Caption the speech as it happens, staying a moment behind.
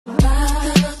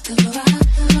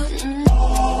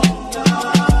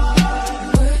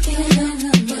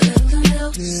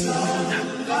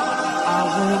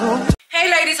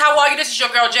you? This is your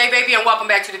girl J Baby, and welcome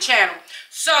back to the channel.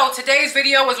 So today's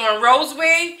video is on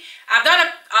Rosewe. I've done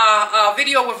a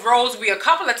video with Rosewe a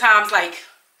couple of times, like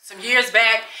some years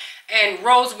back, and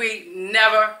Rosewe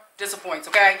never disappoints.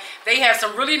 Okay, they have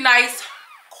some really nice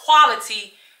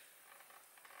quality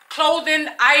clothing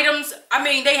items. I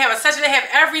mean, they have they have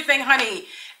everything, honey,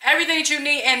 everything that you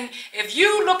need. And if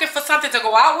you looking for something to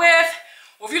go out with,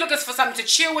 or if you're looking for something to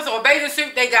chill with, or a bathing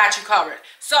suit, they got you covered.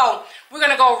 So we're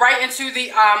gonna go right into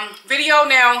the video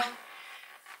now.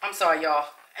 I'm sorry, y'all,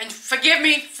 and forgive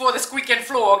me for the squeaking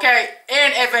floor, okay,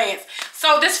 in advance.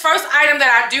 So this first item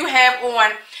that I do have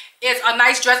on is a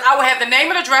nice dress. I will have the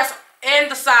name of the dress and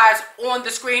the size on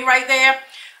the screen right there.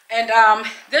 And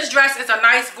this dress is a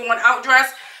nice going out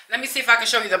dress. Let me see if I can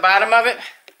show you the bottom of it.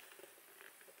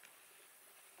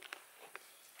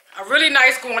 A really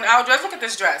nice going out dress. Look at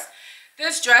this dress.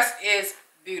 This dress is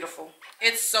beautiful.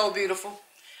 It's so beautiful.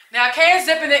 Now, I can't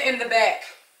zip it in the back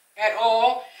at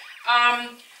all.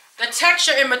 The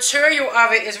texture and material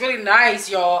of it is really nice,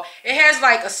 y'all. It has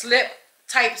like a slip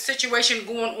type situation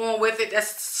going on with it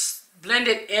that's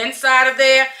blended inside of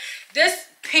there. This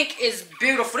pink is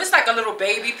beautiful. It's like a little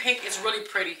baby pink. It's really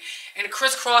pretty. And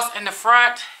crisscross in the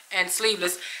front and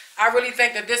sleeveless. I really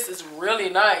think that this is really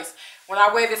nice. When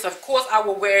I wear this, of course, I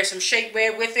will wear some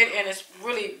shapewear with it, and it's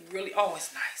really, really, oh,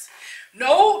 it's nice.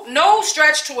 No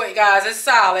stretch to it, guys. It's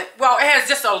solid. Well, it has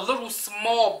just a little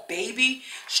small baby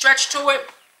stretch to it,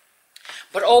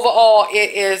 but overall,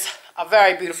 it is a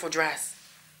very beautiful dress.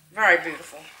 Very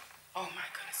beautiful. Oh my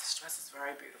goodness, this dress is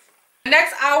very beautiful. The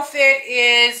next outfit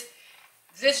is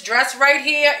this dress right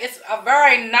here. It's a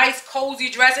very nice, cozy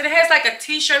dress, and it has like a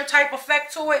t-shirt type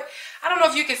effect to it. I don't know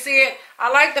if you can see it.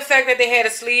 I like the fact that they had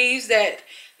the sleeves that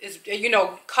is, you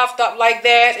know, cuffed up like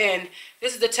that, and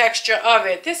this is the texture of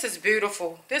it. This is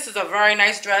beautiful. This is a very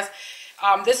nice dress.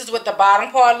 This is what the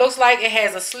bottom part looks like. It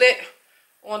has a slit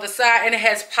on the side, and it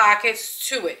has pockets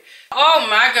to it. Oh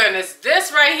my goodness,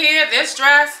 this right here, this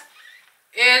dress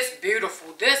is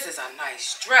beautiful. This is a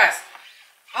nice dress.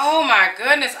 Oh my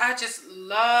goodness, I just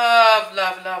love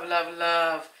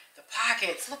the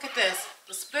pockets. Look at this,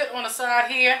 the split on the side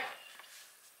here.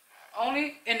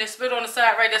 Only in the split on the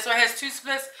side right there. So it has two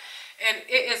splits, and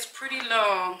it is pretty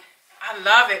long. I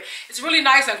love it. It's really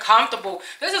nice and comfortable.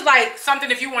 This is like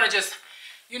something if you want to just,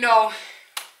 you know,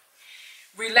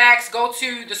 relax, go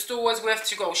to the stores with,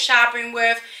 to go shopping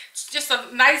with. It's just a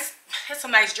nice, it's a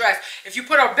nice dress. If you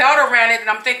put a belt around it, and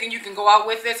I'm thinking you can go out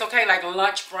with this, okay, like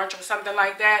lunch, brunch, or something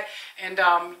like that, and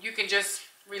you can just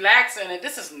relax in it.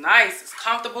 This is nice. It's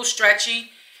comfortable, stretchy,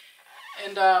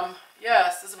 and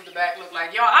yes, this is what the back look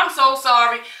like. Y'all, I'm so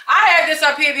sorry. I had this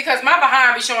up here because my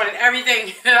behind be showing in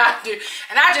everything that I do.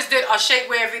 And I just did a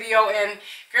shapewear video, and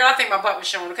girl, I think my butt was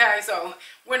showing, okay? So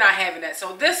we're not having that.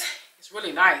 So this is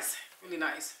really nice. Really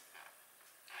nice.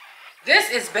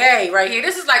 This is bae right here.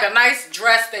 This is like a nice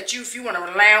dress that you, if you want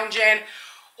to lounge in,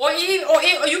 or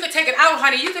you could take it out,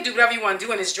 honey. You could do whatever you want to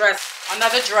do in this dress.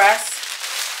 Another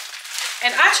dress.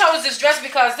 And I chose this dress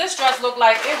because this dress looked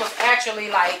like it was actually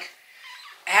like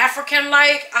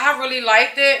African-like. I really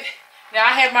liked it. Now,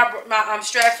 I had my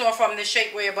straps on from this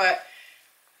shapewear, but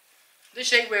this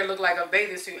shapewear looked like a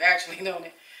bathing suit, actually, don't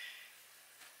it?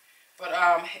 But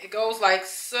it goes like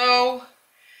so.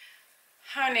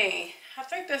 Honey, I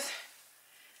think this,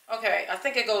 okay, I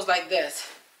think it goes like this.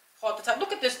 Hold the top.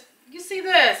 Look at this. You see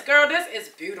this? Girl, this is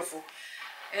beautiful.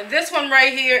 And this one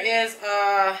right here is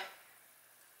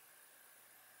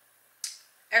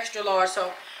extra large,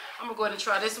 so I'm going to go ahead and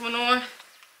try this one on.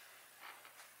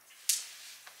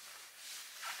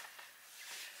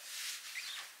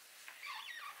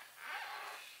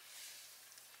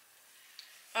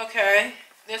 Okay,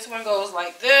 this one goes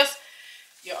like this.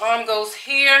 Your arm goes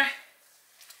here.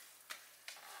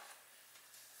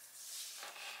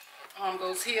 Arm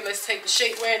goes here. Let's take the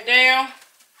shapewear down.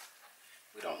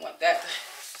 We don't want that.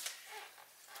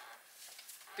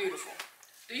 Beautiful.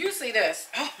 Do you see this?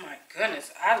 Oh my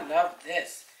goodness, I love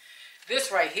this.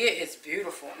 This right here is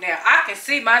beautiful. Now, I can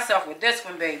see myself with this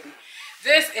one, baby.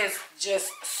 This is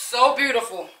just so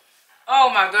beautiful.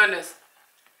 Oh my goodness.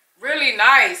 Really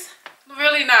nice.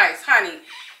 Really nice, honey.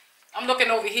 I'm looking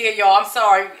over here, y'all. I'm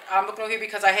sorry. I'm looking over here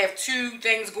because I have two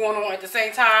things going on at the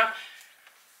same time.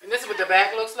 And this is what the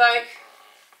back looks like.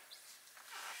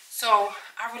 So,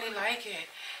 I really like it.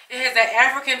 It has that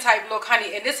African type look,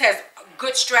 honey. And this has a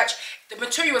good stretch. The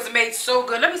material is made so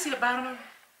good. Let me see the bottom of it.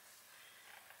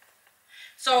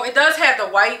 So, it does have the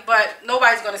white, but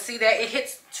nobody's going to see that. It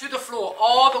hits to the floor,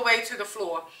 all the way to the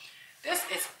floor. This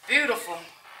is beautiful.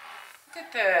 Look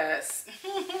at this.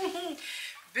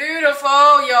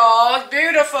 Beautiful, y'all.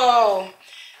 Beautiful.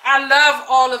 I love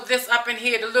all of this up in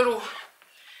here. The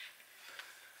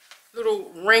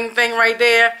little ring thing right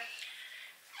there.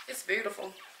 It's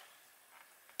beautiful.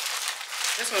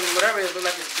 This one, whatever it is, looks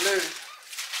like it's blue.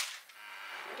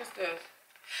 What is this?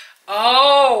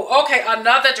 Oh, okay,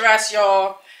 another dress,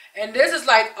 y'all. And this is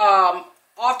like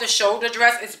off the shoulder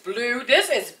dress. It's blue. This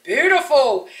is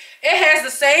beautiful. It has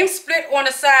the same split on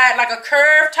the side, like a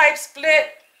curve type split.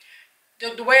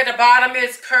 The way the bottom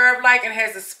is curved like, and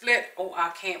has a split. Oh, I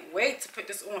can't wait to put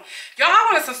this on. Y'all, I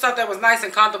wanted some stuff that was nice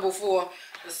and comfortable for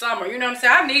the summer. You know what I'm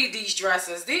saying? I need these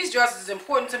dresses. These dresses is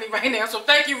important to me right now. So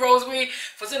thank you, Rosewe,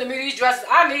 for sending me these dresses.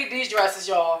 I need these dresses,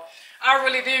 y'all. I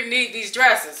really do need these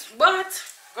dresses. What?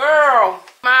 Girl,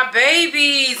 my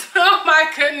babies. Oh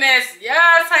my goodness.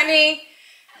 Yes, honey.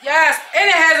 Yes. And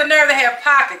it has a nerve to have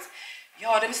pockets.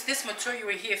 Y'all, this material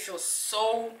in here feels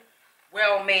so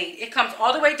well made. It comes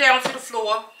all the way down to the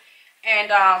floor,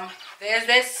 and there's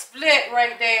that split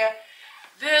right there.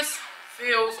 This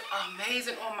feels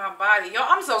amazing on my body. Y'all,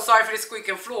 I'm so sorry for this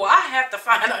squeaking floor. I have to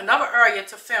find another area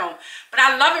to film, but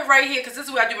I love it right here because this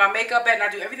is where I do my makeup at, and I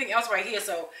do everything else right here.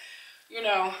 So, you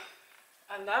know,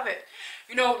 I love it.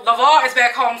 You know, Lavar is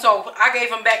back home, so I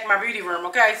gave him back my beauty room.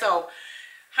 Okay, so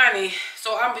honey,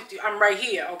 so I'm right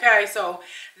here. Okay, so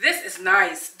this is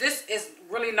nice. This is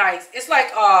really nice. It's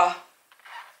like a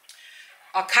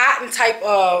cotton type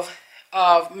of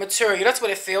material. That's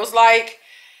what it feels like.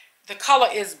 The color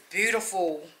is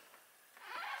beautiful.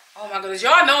 Oh my goodness.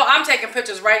 Y'all know I'm taking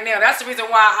pictures right now. That's the reason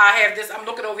why I have this. I'm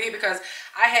looking over here because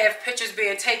I have pictures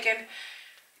being taken,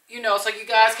 you know, so you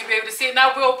guys can be able to see it. And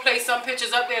I will place some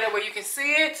pictures up there that way you can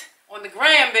see it on the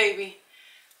gram, baby.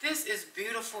 This is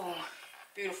beautiful.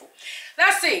 Beautiful.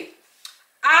 Let's see.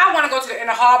 I want to go to the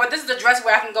Inner Harbor. This is the dress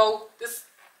where I can go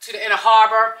to the Inner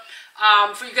Harbor.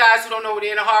 For you guys who don't know what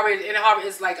the Inner Harbor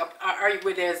is like a area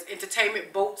where there's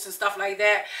entertainment boats and stuff like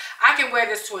that. I can wear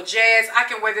this to a jazz. I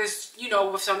can wear this, you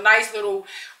know, with some nice little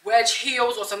wedge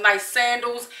heels or some nice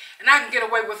sandals, and I can get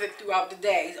away with it throughout the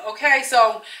day. Okay,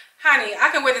 so honey, I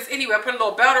can wear this anywhere. Put a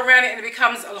little belt around it, and it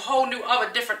becomes a whole new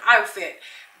other different outfit.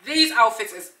 These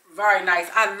outfits is very nice.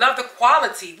 I love the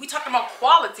quality. We talking about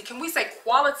quality. Can we say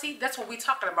quality? That's what we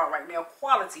talking about right now.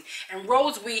 Quality. And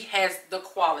Rosewe has the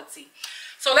quality.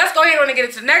 So let's go ahead and get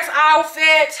into the next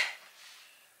outfit.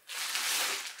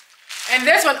 And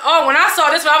this one, oh, when I saw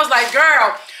this one, I was like,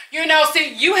 girl, you know,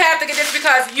 see, you have to get this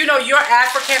because, you know, you're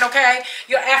African, okay?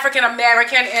 You're African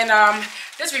American. And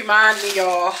this reminds me,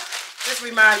 y'all. This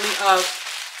reminds me of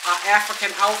an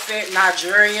African outfit,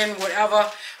 Nigerian,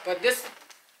 whatever. But this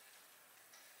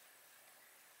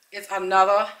is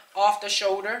another off the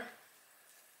shoulder.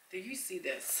 Do you see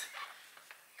this?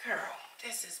 Girl,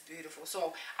 this is beautiful.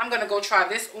 So I'm going to go try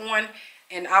this on,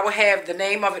 and I will have the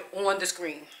name of it on the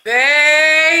screen.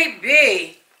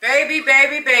 Baby, baby,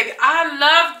 baby, baby. I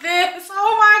love this.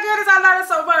 Oh my goodness, I love it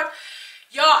so much.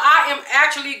 Y'all, I am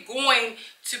actually going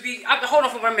to be, hold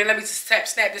on for 1 minute. Let me just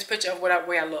snap this picture of the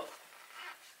way I look.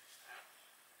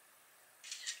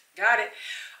 Got it.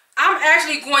 I'm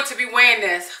actually going to be wearing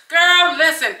this. Girl,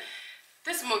 listen.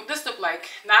 This look like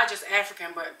not just African,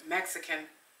 but Mexican.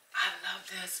 I love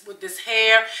this with this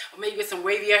hair, or maybe with some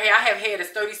wavier hair. I have hair that's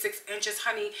 36 inches,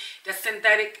 honey. That's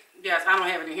synthetic. Yes, I don't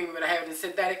have it in human, but I have it in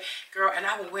synthetic. Girl, and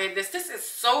I will wear this. This is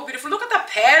so beautiful. Look at the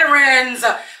patterns.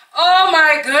 Oh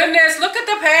my goodness. Look at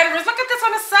the patterns. Look at this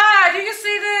on the side. Do you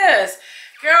see this?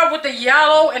 Girl, with the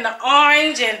yellow and the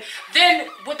orange. And then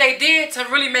what they did to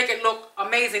really make it look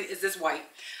amazing is this white.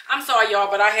 I'm sorry, y'all,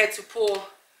 but I had to pull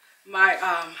my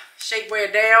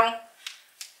shapewear down.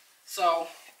 So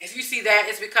if you see that,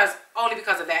 it's only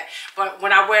because of that. But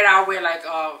when I wear it, I'll wear like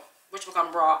which become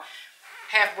bra,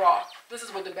 half bra. This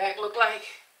is what the back look like.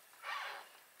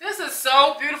 This is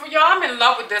so beautiful, y'all. I'm in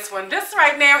love with this one. This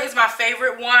right now is my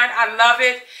favorite one. I love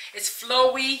it. It's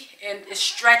flowy and it's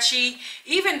stretchy.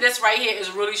 Even this right here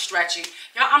is really stretchy.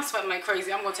 Y'all, I'm sweating like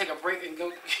crazy. I'm gonna take a break and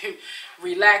go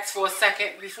relax for a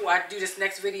second before I do this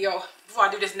next video. Before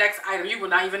I do this next item, you will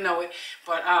not even know it.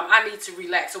 But I need to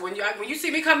relax. So when you see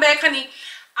me come back, honey,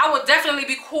 I will definitely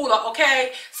be cooler,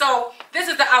 okay? So this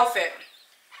is the outfit.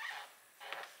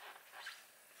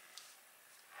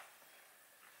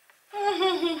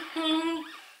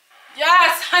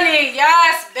 Yes, honey,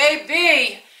 yes,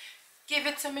 baby. Give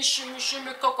it to me, shimmy,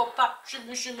 shimmy, cocoa pop,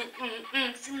 shimmy, shimmy,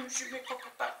 shimmy, shimmy, cocoa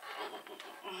pop.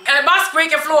 And my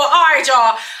squeaking floor. All right,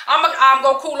 y'all. I'm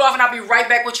gonna cool off, and I'll be right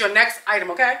back with your next item,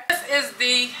 okay? This is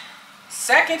the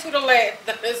second to the last.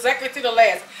 The second to the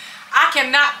last. I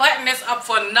cannot button this up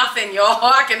for nothing, y'all.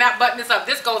 I cannot button this up.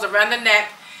 This goes around the neck,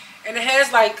 and it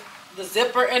has like the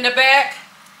zipper in the back,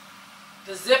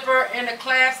 the zipper and the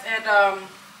clasp, and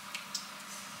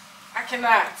I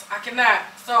cannot.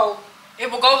 So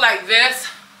it will go like this.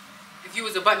 If you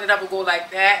was to button it up, it will go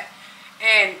like that.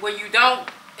 And when you don't,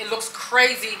 it looks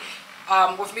crazy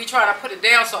with me trying to put it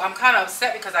down. So I'm kind of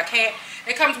upset because I can't.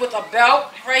 It comes with a belt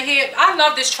right here. I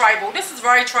love this tribal. This is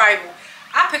very tribal.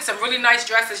 I picked some really nice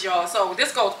dresses, y'all. So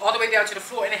this goes all the way down to the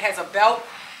floor, and it has a belt.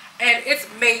 And it's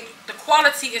made, the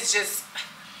quality is just,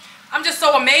 I'm just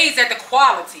so amazed at the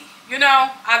quality. You know,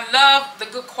 I love the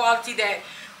good quality that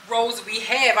Rosewe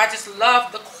have. I just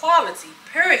love the quality,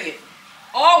 period.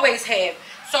 Always have.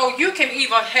 So you can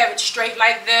either have it straight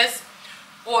like this,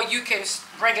 or you can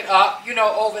bring it up, you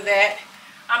know, over that.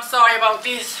 I'm sorry about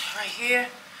this right here.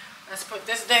 Let's put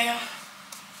this down.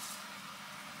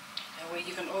 That way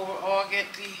you can overall get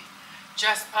the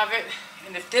gist of it.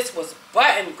 And if this was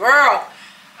button, girl,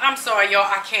 I'm sorry, y'all,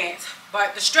 I can't.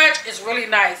 But the stretch is really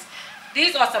nice.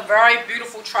 These are some very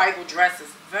beautiful tribal dresses.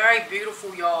 Very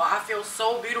beautiful, y'all. I feel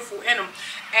so beautiful in them.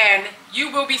 And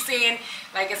you will be seeing,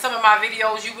 like in some of my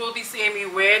videos, you will be seeing me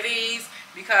wear these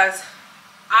because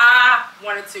I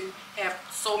wanted to have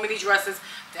so many dresses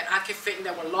that I could fit in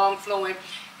that were long flowing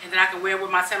and that I can wear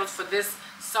with my sandals for this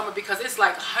summer because it's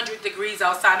like 100 degrees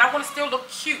outside. And I want to still look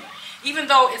cute. Even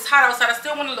though it's hot outside, I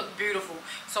still want to look beautiful.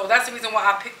 So that's the reason why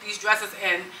I picked these dresses,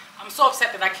 and I'm so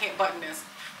upset that I can't button this.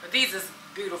 But these is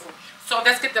beautiful. So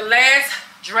let's get the last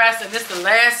dress, and this is the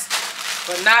last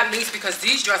but not least because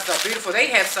these dresses are beautiful. They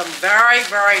have some very,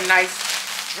 very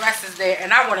nice dresses there,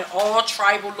 and I want it all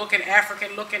tribal looking,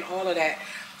 African looking, all of that.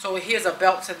 So here's a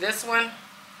belt to this one.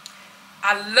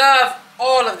 I love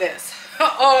all of this.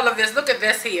 All of this. Look at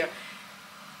this here.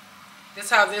 This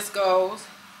is how this goes.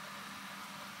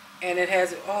 And it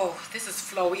has, oh, this is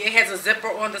flowy. It has a zipper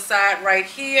on the side right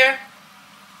here.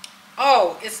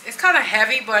 Oh, it's kind of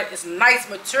heavy, but it's nice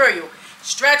material.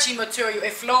 Stretchy material.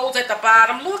 It flows at the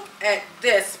bottom. Look at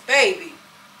this, baby.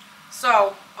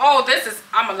 So, oh, this is,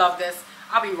 I'm going to love this.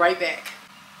 I'll be right back.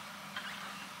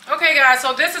 Okay, guys,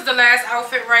 so this is the last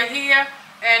outfit right here.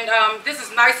 And this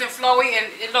is nice and flowy.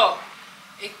 And look,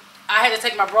 I had to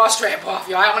take my bra strap off,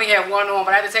 y'all. I only have one on,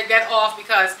 but I had to take that off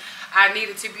because I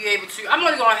needed to be able to. I'm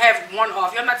only going to have one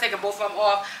off. I'm not taking both of them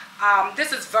off.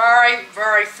 This is very,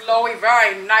 very flowy,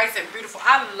 very nice and beautiful.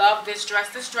 I love this dress.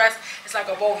 This dress is like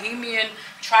a bohemian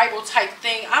tribal type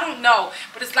thing. I don't know,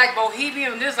 but it's like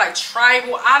bohemian and this is like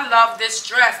tribal. I love this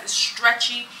dress. It's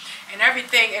stretchy and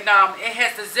everything, and it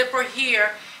has the zipper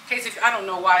here. In case if I don't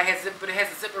know why it has zipper, but it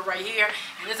has a zipper right here,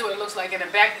 and this is what it looks like in the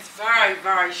back. It's very,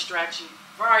 very stretchy,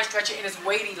 and it's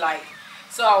weighty like.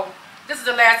 So this is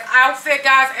the last outfit,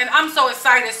 guys, and I'm so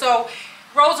excited. So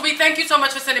Rosewe, thank you so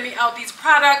much for sending me out these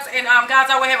products. And guys,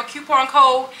 I will have a coupon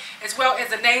code as well as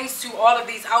the names to all of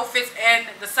these outfits and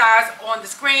the size on the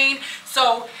screen.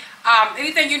 So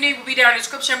anything you need will be down in the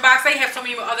description box. They have so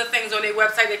many other things on their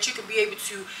website that you can be able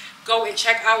to go and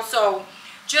check out. So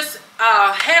just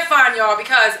have fun, y'all,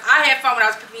 because I had fun when I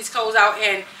was picking these clothes out.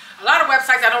 And a lot of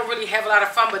websites I don't really have a lot of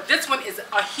fun, but this one is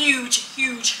a huge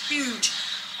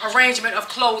arrangement of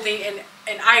clothing and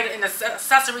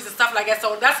accessories and stuff like that.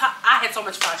 So that's how I had so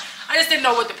much fun. I just didn't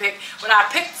know what to pick, but I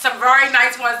picked some very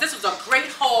nice ones. This was a great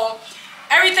haul.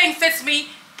 Everything fits me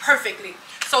perfectly.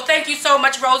 So thank you so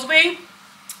much, Rosewe.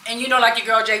 And you know, like your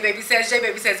girl J Baby says,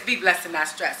 be blessed and not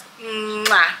stressed.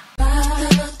 Mwah.